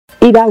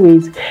Either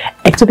ways,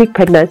 ectopic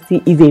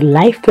pregnancy is a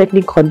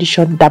life-threatening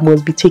condition that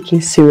must be taken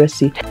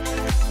seriously.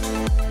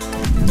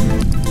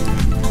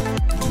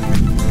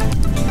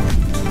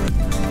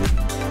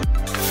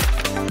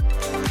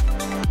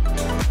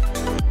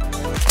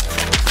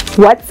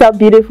 What's up,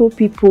 beautiful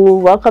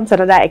people? Welcome to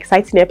another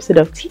exciting episode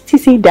of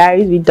TTC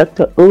Diaries with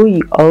Dr. O.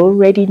 You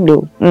already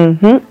know.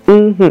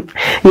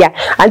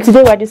 Yeah, and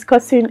today we're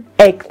discussing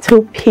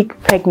ectopic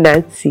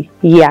pregnancy.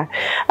 Yeah,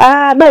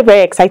 not a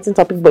very exciting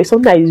topic, but it's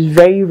something that is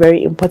very,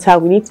 very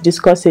important. We need to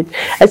discuss it,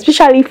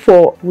 especially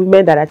for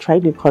women that are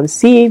trying to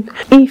conceive.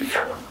 If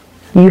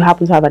you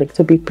happen to have an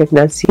ectopic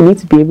pregnancy, you need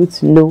to be able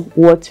to know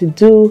what to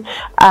do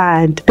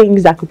and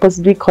things that could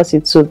possibly cause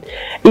it. So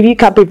if you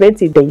can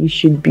prevent it, then you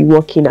should be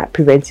working at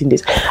preventing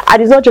this.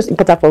 And it's not just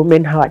important for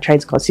women who are trying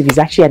to conceive, it's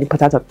actually an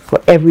important topic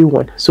for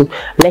everyone. So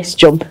let's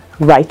jump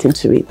right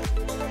into it.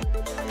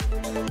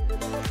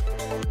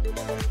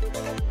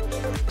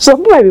 So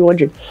people might be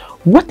wondering,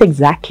 what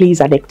exactly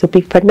is an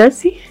ectopic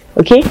pregnancy?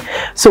 Okay,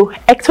 so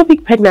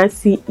ectopic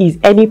pregnancy is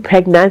any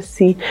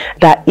pregnancy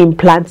that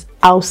implants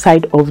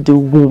outside of the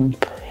womb.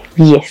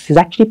 Yes, it's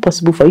actually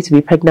possible for you to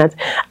be pregnant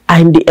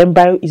and the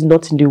embryo is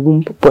not in the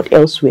womb but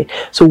elsewhere.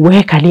 So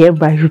where can the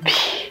embryo be?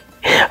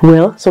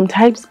 Well,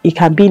 sometimes it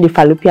can be in the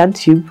fallopian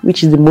tube,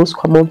 which is the most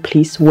common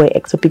place where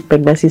ectopic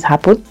pregnancies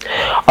happen.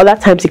 Other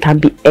times it can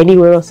be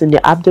anywhere else in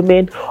the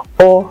abdomen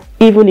or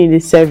even in the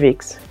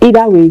cervix.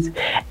 Either ways,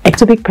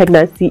 ectopic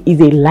pregnancy is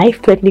a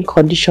life-threatening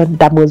condition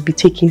that must be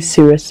taken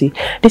seriously.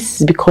 This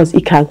is because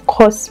it can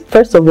cause,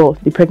 first of all,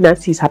 the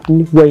pregnancy is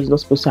happening where it's not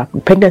supposed to happen.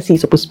 Pregnancy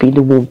is supposed to be in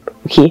the womb,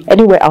 okay?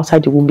 Anywhere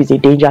outside the womb is a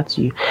danger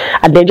to you.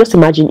 And then just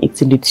imagine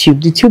it's in the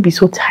tube. The tube is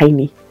so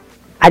tiny.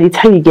 At the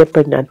time you get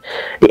pregnant,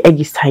 the egg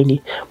is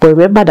tiny. But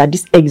remember that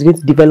this egg is going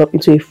to develop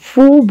into a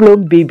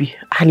full-blown baby.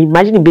 And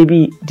imagine a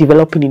baby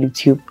developing in the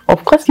tube.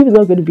 Of course, the tube is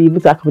not going to be able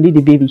to accommodate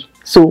the baby.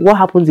 So what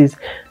happens is,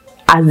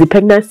 as the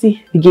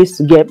pregnancy begins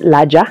to get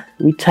larger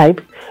with time,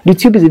 the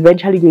tube is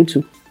eventually going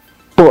to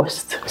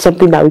burst,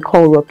 something that we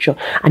call rupture.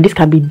 And this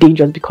can be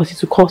dangerous because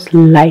it will cause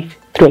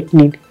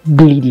life-threatening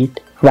bleeding,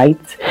 right?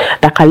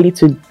 That can lead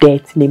to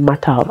death in a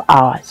matter of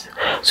hours.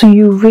 So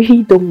you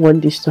really don't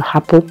want this to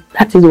happen.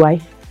 That is why,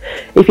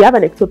 if you have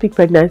an ectopic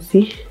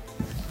pregnancy,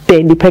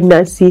 then the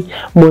pregnancy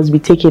must be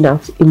taken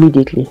out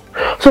immediately.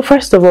 So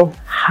first of all,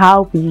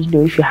 how will you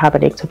know if you have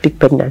an ectopic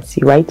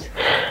pregnancy, right?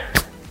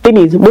 Thing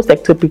is, most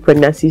ectopic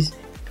pregnancies,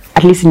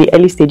 at least in the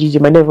early stages, you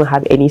might not even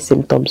have any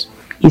symptoms.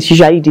 It's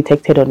usually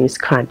detected on a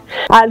scan.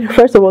 And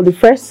first of all, the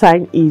first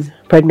sign is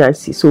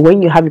pregnancy. So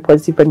when you have a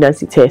positive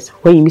pregnancy test,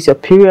 when you miss your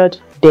period,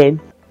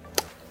 then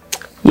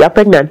you are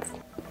pregnant.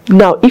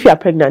 Now, if you are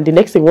pregnant, the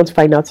next thing you want to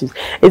find out is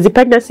the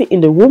pregnancy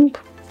in the womb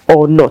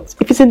or not?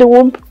 If it's in the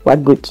womb, we're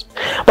good.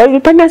 But if the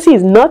pregnancy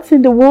is not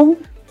in the womb,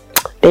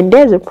 then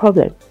there's a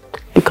problem,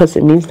 because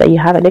it means that you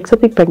have an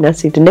ectopic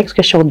pregnancy. The next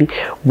question will be,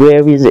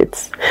 where is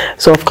it?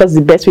 So of course,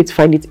 the best way to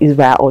find it is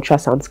via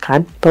ultrasound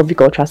scan, pelvic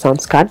ultrasound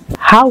scan.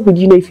 How would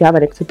you know if you have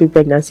an ectopic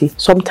pregnancy?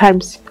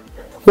 Sometimes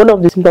one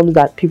of the symptoms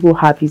that people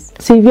have is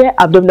severe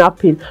abdominal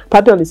pain,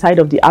 probably on the side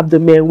of the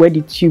abdomen where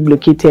the tube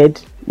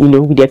located, with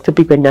the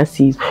ectopic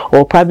pregnancies,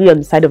 or probably on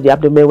the side of the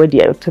abdomen where the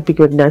ectopic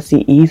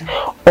pregnancy is,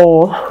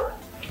 or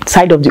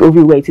side of the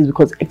ovary where it is,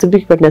 because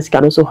ectopic pregnancy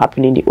can also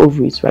happen in the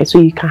ovaries, right? So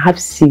you can have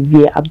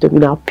severe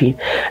abdominal pain.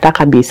 That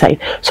can be a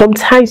sign.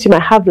 Sometimes you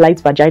might have light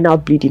vaginal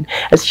bleeding,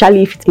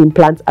 especially if it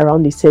implants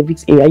around the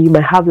cervix area. You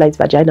might have light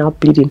vaginal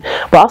bleeding.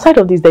 But outside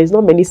of this, there is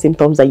not many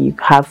symptoms that you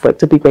have for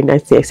ectopic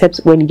pregnancy,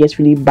 except when it gets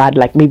really bad,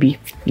 like maybe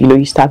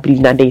you start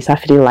bleeding and then you start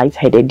feeling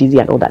lightheaded, dizzy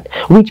and all that,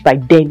 which by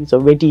then is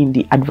already in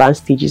the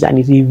advanced stages and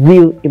is a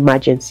real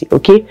emergency.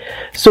 Okay,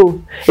 so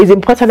it's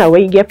important that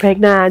when you get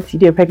pregnant, you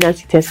do a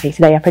pregnancy test and you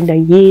see that you're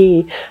pregnant.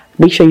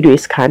 Make sure you do a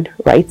scan,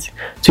 right,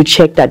 to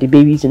check that the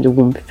baby is in the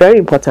womb. Very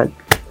important.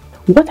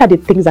 What are the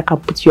things that can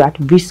put you at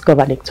risk of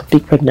an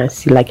ectopic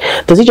pregnancy? Like,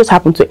 does it just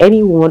happen to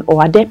anyone,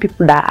 or are there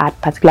people that are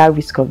at particular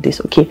risk of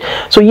this? Okay,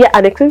 so yeah,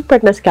 an ectopic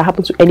pregnancy can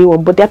happen to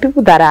anyone, but there are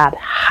people that are at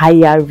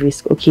higher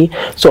risk. Okay,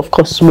 so of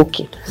course,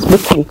 smoking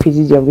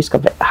increases your risk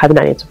of having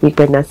an ectopic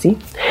pregnancy.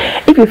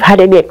 If you've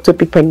had any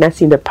ectopic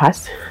pregnancy in the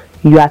past,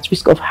 you are at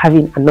risk of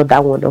having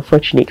another one,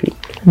 unfortunately.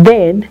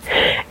 Then,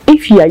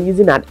 if you are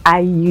using an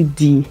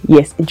IUD,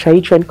 yes,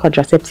 intrauterine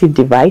contraceptive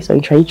device or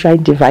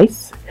intrauterine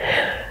device,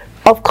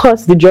 of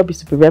course, the job is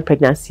to prevent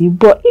pregnancy.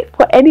 But if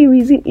for any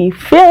reason it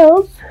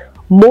fails,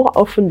 more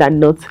often than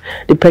not,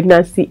 the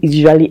pregnancy is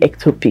usually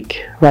ectopic,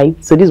 right?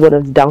 So this is one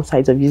of the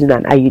downsides of using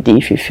an IUD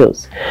if it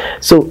fails.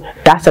 So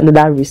that's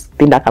another risk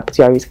thing that can put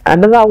you at risk.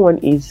 Another one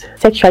is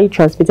sexually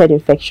transmitted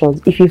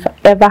infections. If you've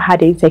ever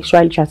had any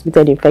sexually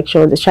transmitted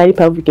infections, especially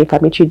pelvic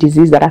inflammatory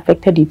disease that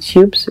affected the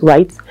tubes,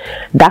 right,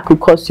 that could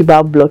cause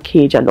tubal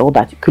blockage and all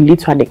that. It could lead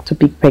to an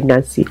ectopic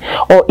pregnancy.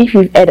 Or if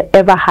you've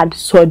ever had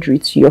surgery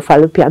to your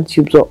fallopian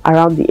tubes or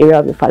around the area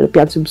of the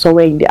fallopian tube,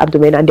 somewhere in the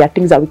abdomen, and there are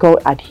things that we call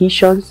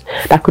adhesions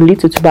that could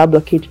lead to tubal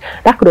blockage,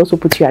 that could also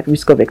put you at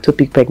risk of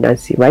ectopic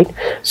pregnancy, right?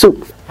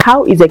 So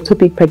how is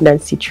ectopic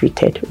pregnancy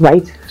treated,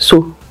 right?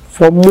 So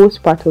for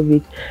most part of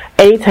it,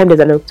 anytime there's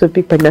an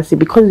ectopic pregnancy,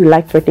 because the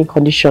life-threatening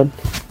condition,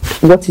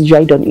 what is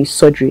usually done is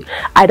surgery,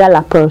 either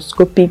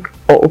laparoscopic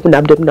or open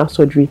abdominal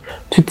surgery,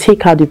 to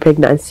take out the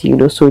pregnancy, you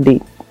know. So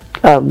they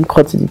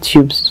cut the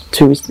tubes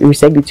to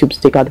resect the tubes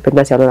to take out the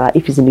pregnancy, and all that.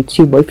 If it's in the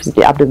tube or if it's in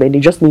the abdomen, they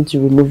just need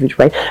to remove it,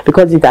 right?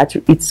 Because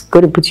it's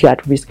going to put you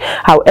at risk.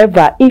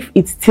 However, if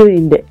it's still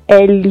in the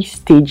early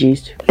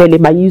stages, then they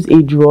might use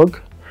a drug,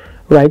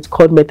 right,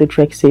 called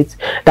methotrexate,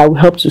 that will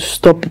help to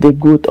stop the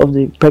growth of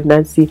the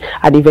pregnancy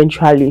and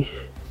eventually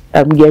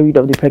get rid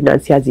of the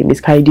pregnancy as a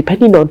miscarriage,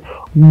 depending on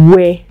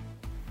where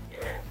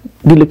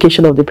the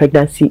location of the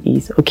pregnancy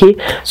is. Okay,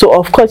 so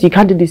of course you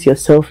can't do this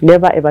yourself.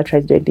 Never ever try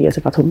to do anything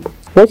yourself at home.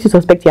 Once you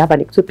suspect you have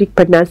an ectopic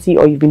pregnancy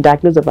or you've been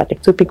diagnosed with an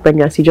ectopic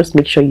pregnancy, just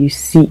make sure you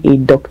see a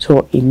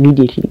doctor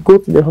immediately. Go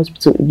to the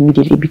hospital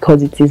immediately,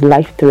 because it is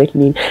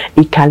life-threatening.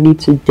 It can lead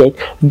to death.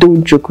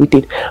 Don't joke with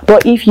it.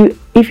 But if you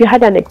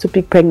had an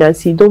ectopic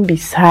pregnancy, don't be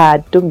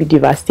sad, don't be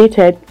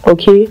devastated,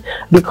 okay,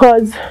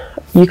 because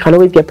you can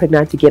always get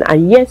pregnant again.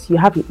 And yes, you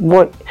have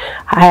more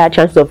higher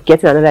chance of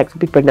getting another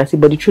ectopic pregnancy,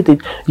 but the truth is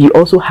you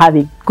also have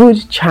a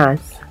good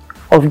chance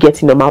of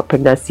getting a normal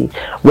pregnancy,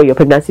 where your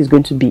pregnancy is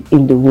going to be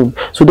in the womb.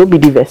 So don't be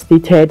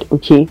devastated,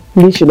 okay?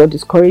 This should not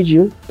discourage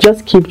you.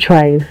 Just keep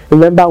trying.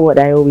 Remember what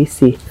I always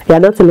say, you are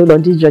not alone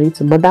on this journey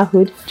to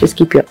motherhood. Just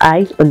keep your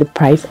eyes on the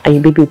prize and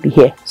your baby will be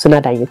here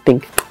sooner than you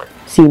think.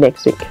 See you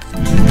next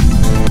week.